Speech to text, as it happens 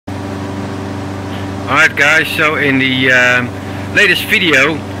Alright guys, so in the latest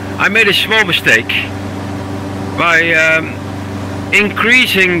video I made a small mistake by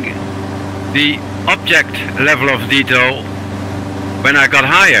increasing the object level of detail when I got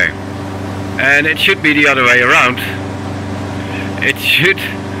higher, and it should be the other way around. It should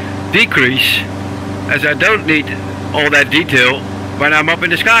decrease, as I don't need all that detail when I'm up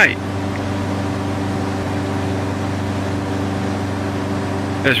in the sky.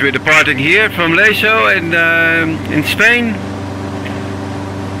 As we're departing here from Leso in Spain.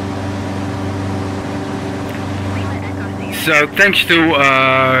 So thanks to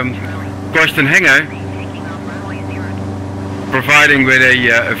Korsten Henger providing with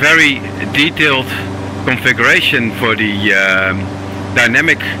a very detailed configuration for the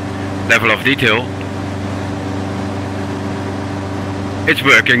dynamic level of detail, it's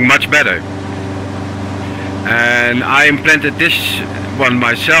working much better. And I implanted this one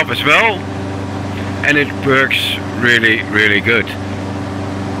myself as well, and it works really good.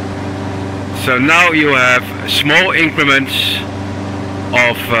 So now you have small increments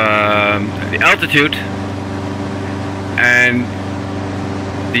of the altitude and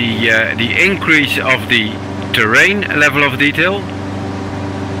the increase of the terrain level of detail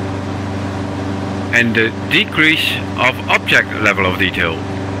and the decrease of object level of detail.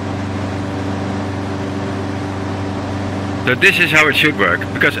 So this is how it should work,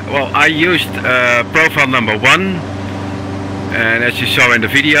 because well, I used profile number 1, and as you saw in the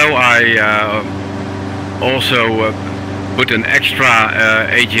video I also put an extra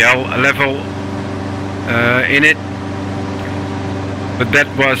AGL level in it, but that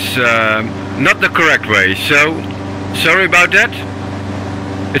was not the correct way, so sorry about that.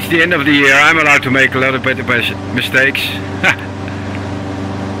 It's the end of the year, I'm allowed to make a little bit of mistakes.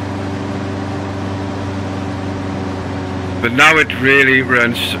 But now it really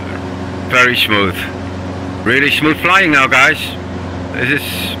runs very smooth. Really smooth flying now, guys. This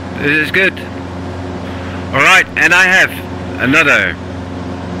is good. Alright, and I have another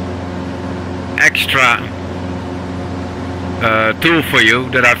extra tool for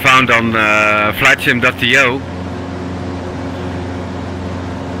you that I found on flightsim.to,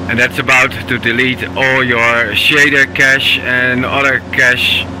 and that's about to delete all your shader cache and other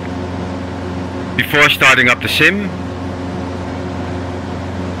cache before starting up the sim.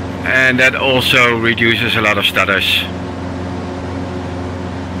 And that also reduces a lot of stutters.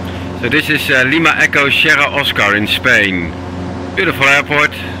 So this is Lima Echo Sierra Oscar in Spain. Beautiful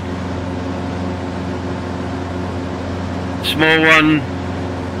airport. Small one.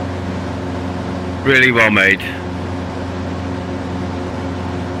 Really well made.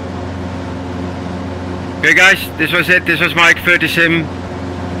 Okay guys, this was it. This was Mike 30 Sim.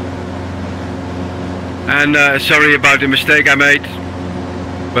 And sorry about the mistake I made,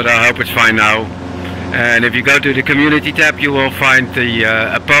 but I hope it's fine now. And if you go to the community tab, you will find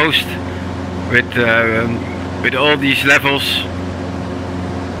a post with all these levels.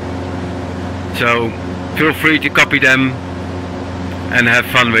 So feel free to copy them and have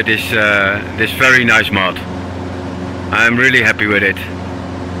fun with this this very nice mod. I'm really happy with it.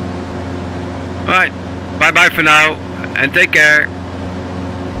 Alright, bye bye for now and take care.